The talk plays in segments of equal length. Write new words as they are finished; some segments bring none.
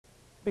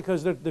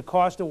Because the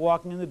cost of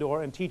walking in the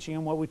door and teaching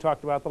them what we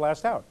talked about the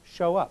last hour.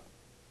 Show up.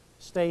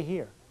 Stay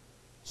here.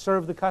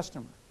 Serve the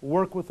customer.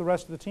 Work with the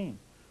rest of the team.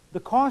 The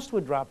cost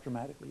would drop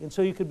dramatically, and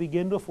so you could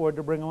begin to afford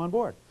to bring them on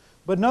board.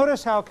 But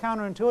notice how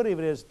counterintuitive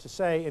it is to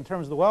say, in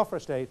terms of the welfare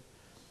state,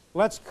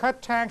 let's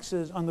cut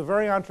taxes on the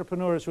very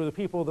entrepreneurs who are the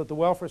people that the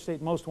welfare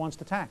state most wants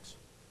to tax.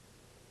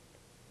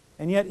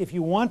 And yet, if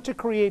you want to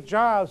create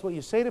jobs, what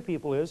you say to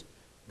people is,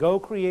 go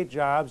create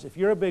jobs. If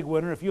you're a big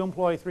winner, if you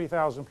employ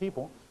 3,000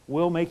 people,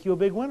 we'll make you a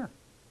big winner.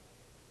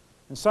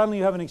 And suddenly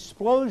you have an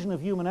explosion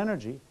of human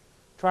energy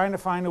trying to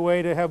find a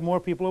way to have more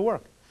people at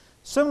work.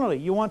 Similarly,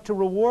 you want to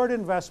reward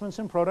investments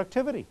in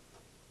productivity.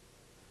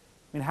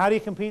 I mean, how do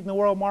you compete in the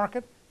world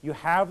market? You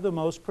have the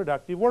most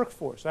productive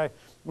workforce. I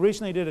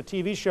recently did a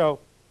TV show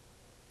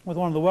with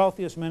one of the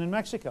wealthiest men in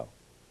Mexico.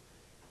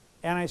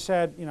 And I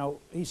said, you know,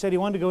 he said he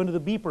wanted to go into the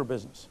beeper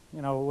business.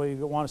 You know, where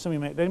you want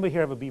somebody, did anybody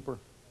here have a beeper?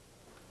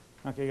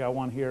 Okay, you got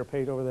one here,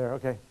 paid over there,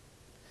 okay.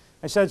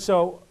 I said,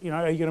 so, you know,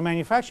 are you going to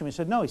manufacture them? He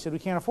said, no. He said, we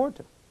can't afford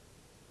to.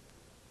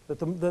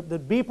 That the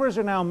beepers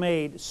are now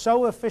made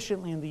so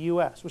efficiently in the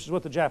US, which is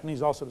what the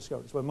Japanese also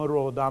discovered. It's why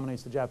Motorola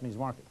dominates the Japanese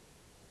market.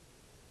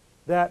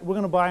 That we're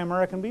going to buy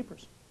American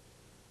beepers,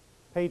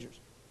 pagers.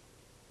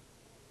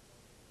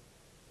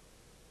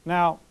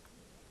 Now,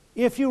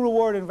 if you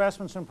reward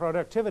investments in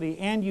productivity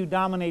and you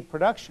dominate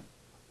production,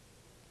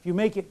 if you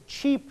make it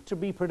cheap to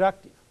be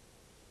productive,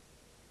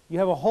 you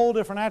have a whole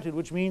different attitude,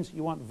 which means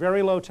you want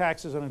very low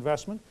taxes on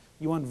investment,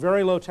 you want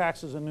very low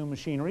taxes on new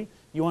machinery,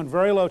 you want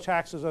very low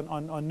taxes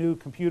on new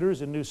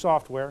computers and new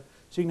software,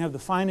 so you can have the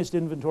finest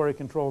inventory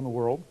control in the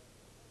world.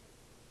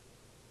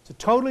 It's a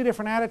totally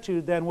different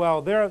attitude than,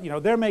 well,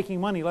 they're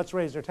making money, let's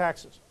raise their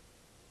taxes.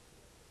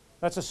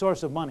 That's a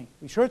source of money.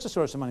 Sure, it's a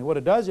source of money. What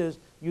it does is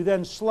you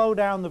then slow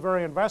down the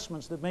very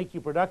investments that make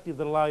you productive,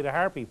 that allow you to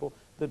hire people,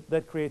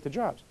 that create the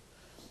jobs.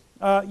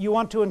 You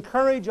want to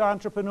encourage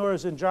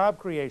entrepreneurs in job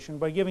creation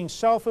by giving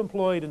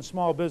self-employed and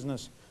small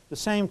business the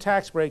same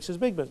tax breaks as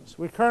big business.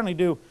 We currently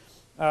do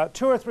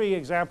 2 or 3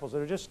 examples that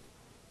are just,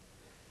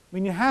 I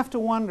mean, you have to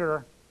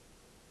wonder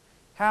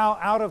how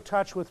out of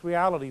touch with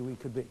reality we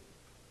could be.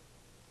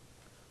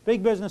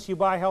 Big business, you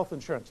buy health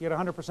insurance. You get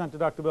 100%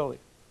 deductibility.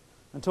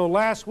 Until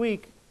last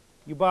week,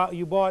 you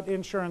bought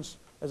insurance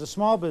as a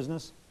small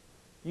business,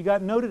 you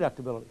got no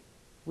deductibility.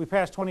 We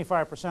passed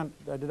 25%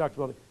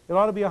 deductibility. It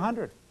ought to be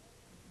 100.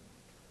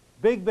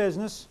 Big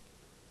business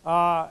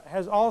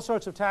has all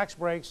sorts of tax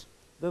breaks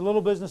that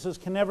little businesses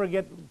can never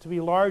get to be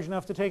large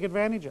enough to take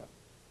advantage of.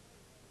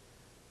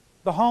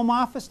 The home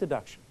office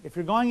deduction. If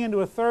you're going into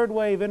a third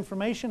wave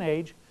information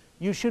age,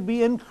 you should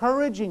be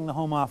encouraging the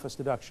home office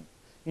deduction.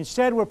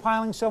 Instead, we're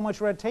piling so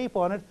much red tape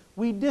on it,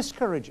 we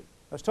discourage it.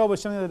 I was told by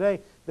somebody the other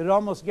day that it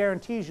almost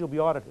guarantees you'll be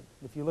audited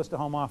if you list a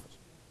home office.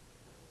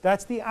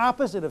 That's the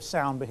opposite of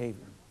sound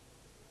behavior.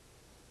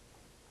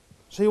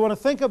 So you want to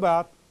think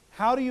about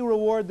how do you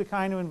reward the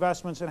kind of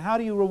investments and how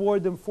do you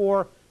reward them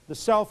for the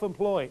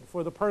self-employed,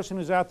 for the person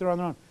who's out there on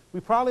their own. We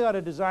probably ought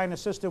to design a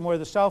system where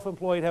the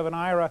self-employed have an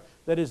IRA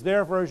that is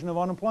their version of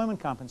unemployment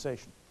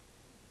compensation.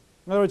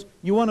 In other words,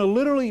 you want to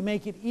literally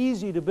make it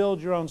easy to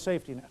build your own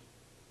safety net,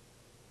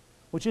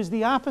 which is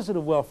the opposite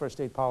of welfare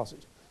state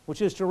policies,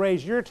 which is to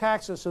raise your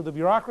taxes so the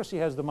bureaucracy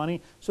has the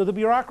money, so the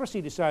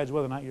bureaucracy decides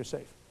whether or not you're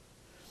safe.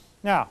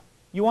 Now,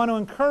 you want to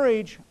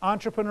encourage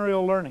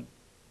entrepreneurial learning.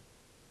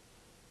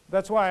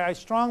 That's why I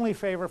strongly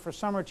favor for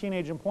summer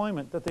teenage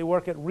employment that they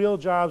work at real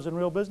jobs and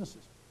real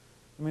businesses.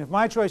 I mean, if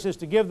my choice is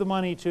to give the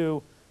money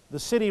to the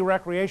city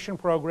recreation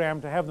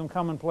program to have them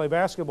come and play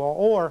basketball,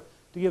 or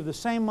to give the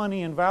same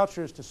money in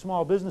vouchers to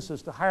small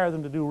businesses to hire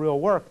them to do real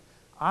work,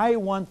 I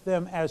want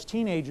them as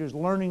teenagers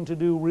learning to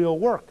do real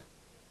work.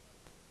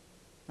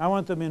 I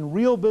want them in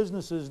real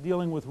businesses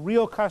dealing with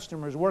real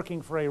customers,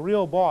 working for a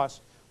real boss,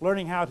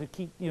 learning how to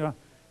keep, you know,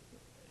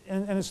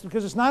 and it's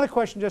because it's not a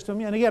question just of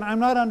me. And again, I'm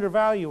not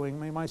undervaluing. I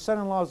mean, my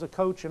son-in-law is a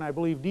coach, and I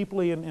believe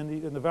deeply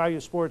in the value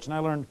of sports, and I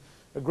learned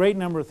a great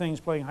number of things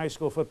playing high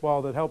school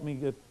football that helped me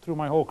get through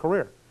my whole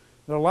career.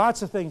 There are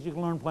lots of things you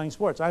can learn playing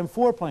sports. I'm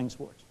for playing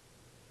sports.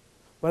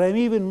 But I'm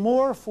even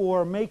more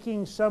for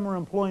making summer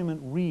employment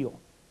real.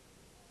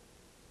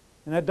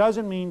 And that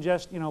doesn't mean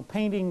just, you know,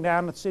 painting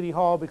down at City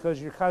Hall because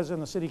your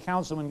cousin, the city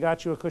councilman,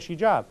 got you a cushy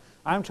job.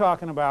 I'm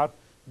talking about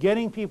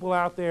getting people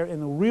out there in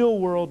the real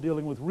world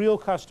dealing with real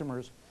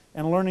customers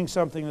and learning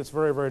something that's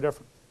very, very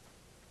different.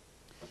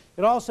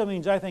 It also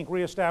means, I think,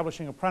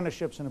 reestablishing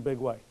apprenticeships in a big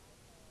way.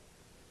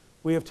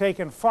 We have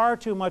taken far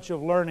too much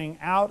of learning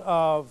out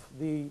of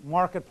the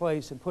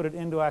marketplace and put it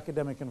into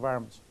academic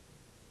environments.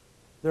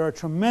 There are a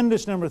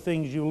tremendous number of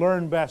things you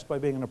learn best by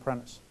being an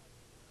apprentice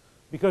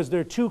because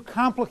they're too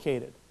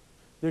complicated.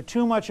 They're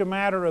too much a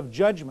matter of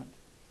judgment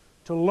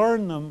to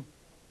learn them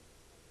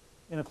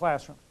in a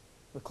classroom.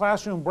 The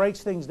classroom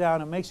breaks things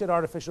down, it makes it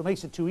artificial, it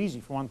makes it too easy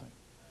for one thing.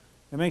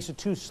 It makes it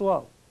too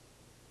slow.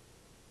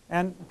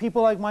 And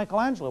people like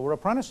Michelangelo were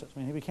apprentices. I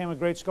mean, he became a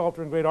great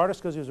sculptor and great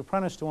artist because he was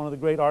apprenticed to one of the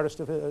great artists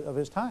of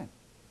his time.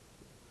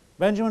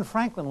 Benjamin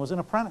Franklin was an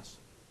apprentice.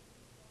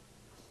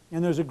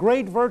 And there's a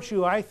great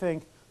virtue, I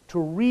think, to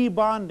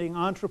rebonding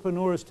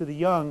entrepreneurs to the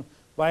young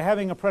by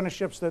having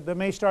apprenticeships that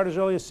may start as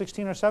early as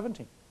 16 or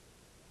 17.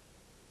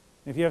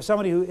 If you have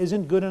somebody who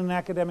isn't good in an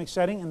academic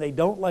setting and they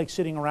don't like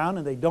sitting around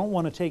and they don't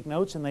want to take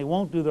notes and they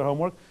won't do their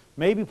homework,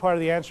 maybe part of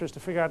the answer is to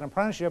figure out an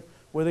apprenticeship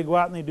where they go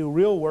out and they do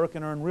real work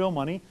and earn real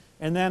money,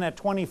 and then at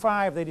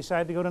 25 they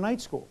decide to go to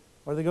night school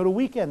or they go to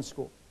weekend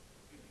school.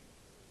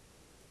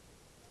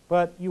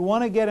 But you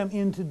want to get them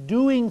into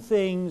doing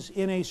things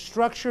in a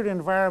structured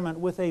environment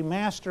with a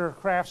master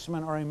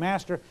craftsman or a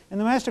master, and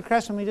the master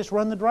craftsman may just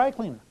run the dry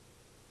cleaner.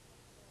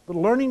 But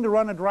learning to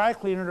run a dry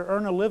cleaner to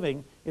earn a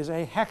living is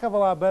a heck of a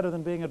lot better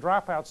than being a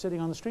dropout sitting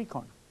on the street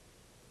corner.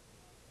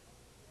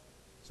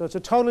 So it's a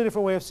totally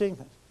different way of seeing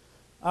things.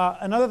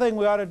 Another thing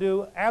we ought to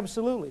do,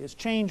 absolutely, is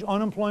change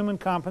unemployment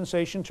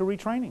compensation to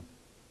retraining.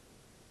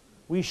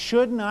 We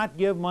should not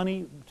give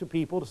money to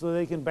people so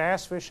they can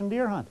bass, fish, and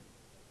deer hunt.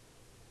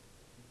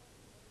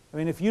 I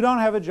mean, if you don't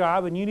have a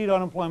job and you need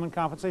unemployment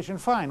compensation,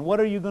 fine.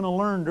 What are you going to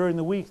learn during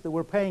the week that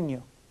we're paying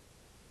you?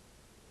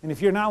 And if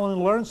you're not willing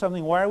to learn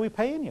something, why are we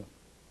paying you?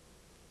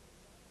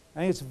 I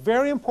think it's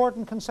very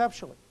important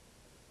conceptually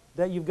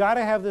that you've got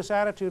to have this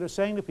attitude of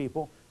saying to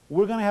people,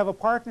 we're going to have a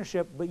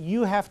partnership, but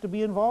you have to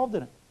be involved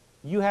in it.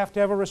 You have to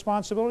have a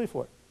responsibility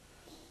for it.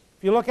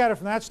 If you look at it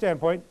from that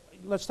standpoint,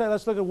 let's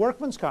look at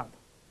workman's comp.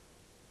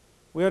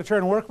 We ought to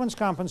turn workman's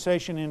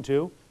compensation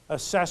into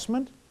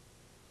assessment,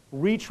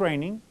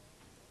 retraining,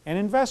 and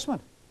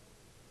investment.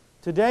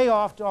 Today,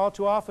 all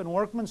too often,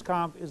 workman's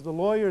comp is the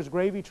lawyer's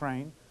gravy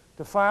train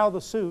to file the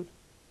suit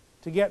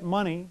to get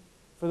money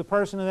for the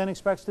person who then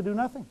expects to do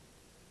nothing.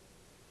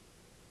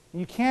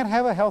 You can't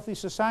have a healthy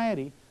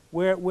society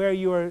where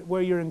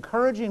you're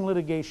encouraging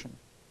litigation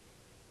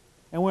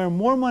and where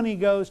more money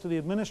goes to the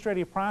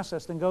administrative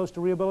process than goes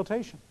to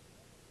rehabilitation.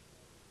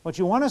 What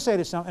you want to say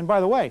to some, and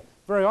by the way,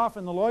 very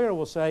often the lawyer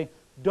will say,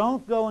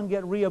 don't go and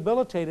get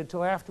rehabilitated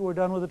till after we're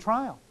done with the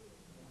trial.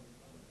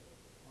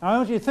 Now, I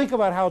want you to think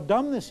about how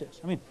dumb this is.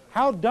 I mean,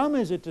 how dumb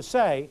is it to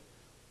say,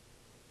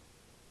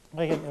 if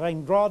I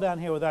can draw down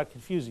here without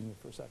confusing you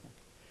for a second.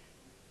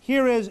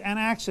 Here is an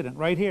accident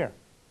right here.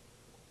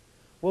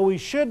 What we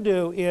should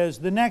do is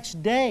the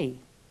next day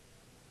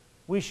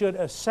we should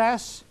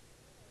assess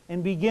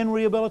and begin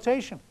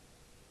rehabilitation.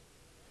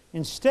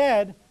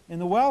 Instead, in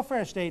the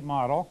welfare state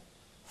model,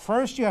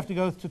 first you have to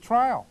go to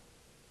trial.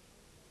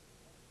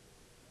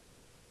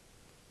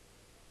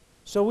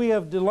 So we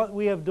have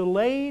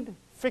delayed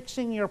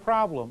fixing your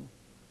problem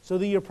so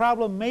that your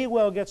problem may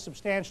well get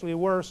substantially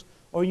worse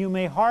or you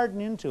may harden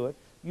into it.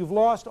 You've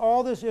lost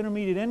all this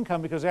intermediate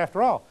income because,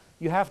 after all,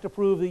 you have to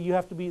prove that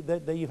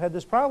you've had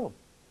this problem.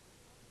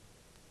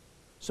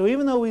 So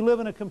even though we live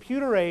in a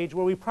computer age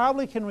where we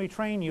probably can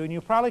retrain you and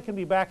you probably can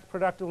be back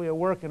productively at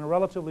work in a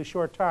relatively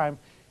short time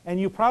and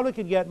you probably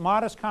could get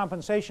modest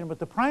compensation, but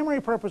the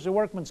primary purpose of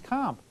workman's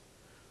comp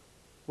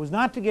was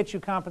not to get you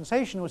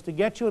compensation, it was to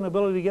get you an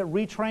ability to get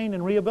retrained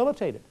and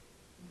rehabilitated.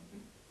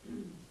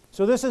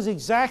 So this is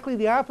exactly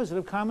the opposite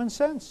of common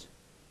sense.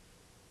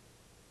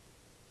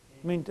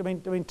 I mean, take...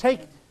 Excuse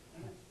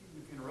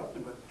me for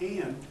interrupting, but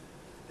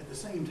at the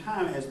same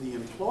time as the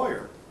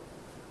employer,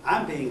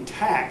 I'm being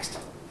taxed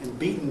and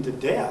beaten to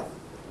death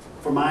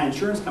for my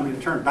insurance company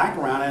to turn back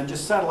around and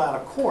just settle out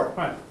of court.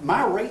 Right.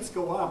 My rates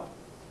go up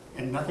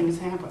and nothing has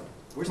happened.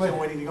 We're still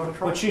waiting to go to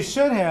trial. What you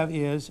should have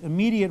is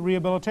immediate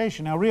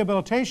rehabilitation. Now,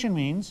 rehabilitation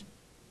means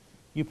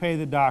you pay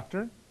the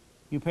doctor,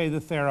 you pay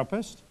the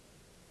therapist,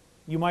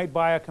 you might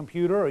buy a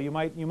computer, or you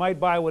might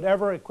buy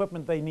whatever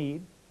equipment they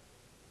need.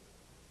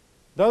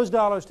 Those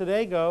dollars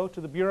today go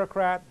to the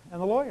bureaucrat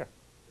and the lawyer.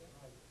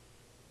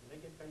 They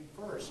get paid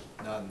first.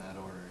 Not in that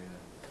order,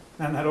 yeah.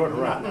 Not in that order,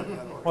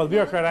 right? Well, the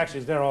bureaucrat actually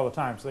is there all the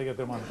time, so they get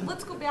their money.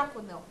 Let's go back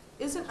one though.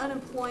 Isn't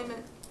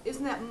unemployment,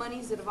 isn't that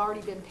monies that have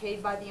already been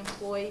paid by the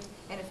employee?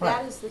 And if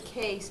that is the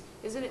case,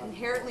 isn't it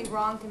inherently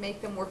wrong to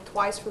make them work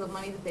twice for the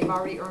money that they've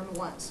already earned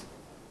once?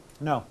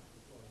 No.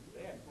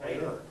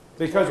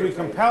 Because we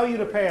compel you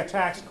to pay a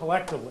tax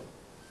collectively.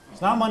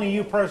 It's not money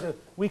you personally.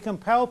 We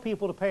compel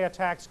people to pay a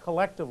tax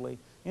collectively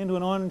into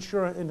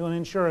an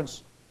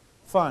insurance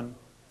fund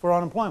for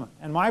unemployment.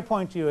 And my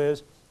point to you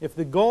is, if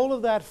the goal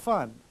of that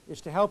fund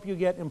is to help you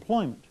get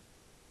employment,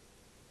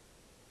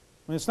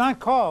 I mean, it's not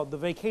called the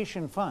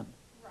vacation fund.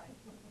 Right.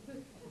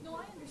 No,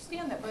 I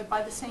understand that, but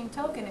by the same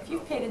token, if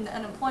you've paid into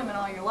unemployment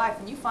all your life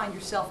and you find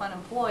yourself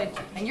unemployed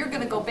and you're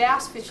going to go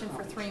bass fishing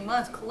for 3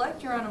 months,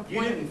 collect your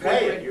unemployment before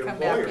you come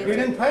back into it. You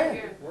didn't pay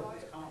it.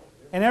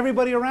 And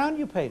everybody around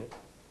you paid it.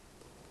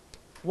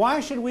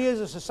 Why should we as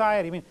a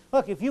society, I mean,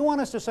 look, if you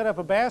want us to set up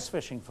a bass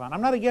fishing fund,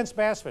 I'm not against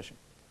bass fishing.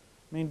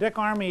 I mean, Dick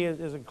Armey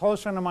is a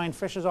close friend of mine,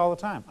 fishes all the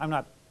time. I'm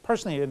not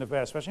personally into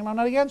bass fishing, but I'm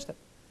not against it.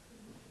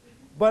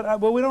 But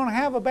we don't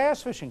have a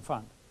bass fishing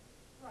fund.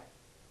 Right.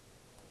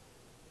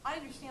 I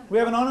understand that. We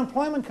have an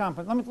unemployment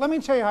company. Let me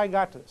tell you how I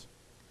got to this.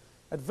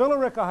 At Villa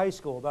Rica High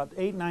School about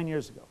 8, 9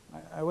 years ago,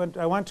 I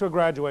went to a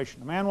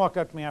graduation. A man walked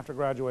up to me after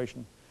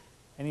graduation,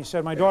 and he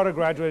said, my daughter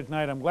graduated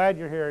tonight. I'm glad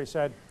you're here. He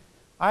said,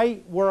 I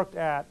worked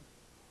at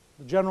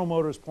the General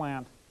Motors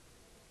plant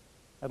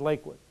at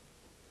Lakewood.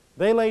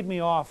 They laid me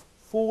off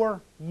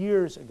 4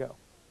 years ago.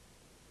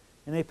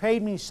 And they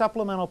paid me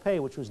supplemental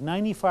pay, which was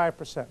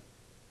 95%,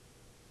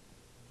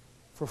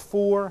 for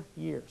 4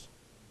 years.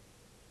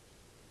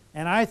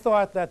 And I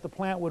thought that the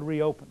plant would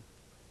reopen.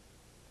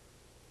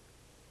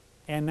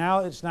 And now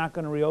it's not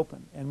going to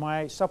reopen. And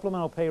my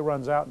supplemental pay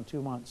runs out in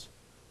 2 months.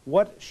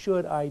 What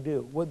should I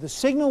do? Well, the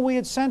signal we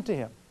had sent to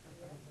him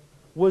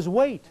was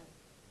wait.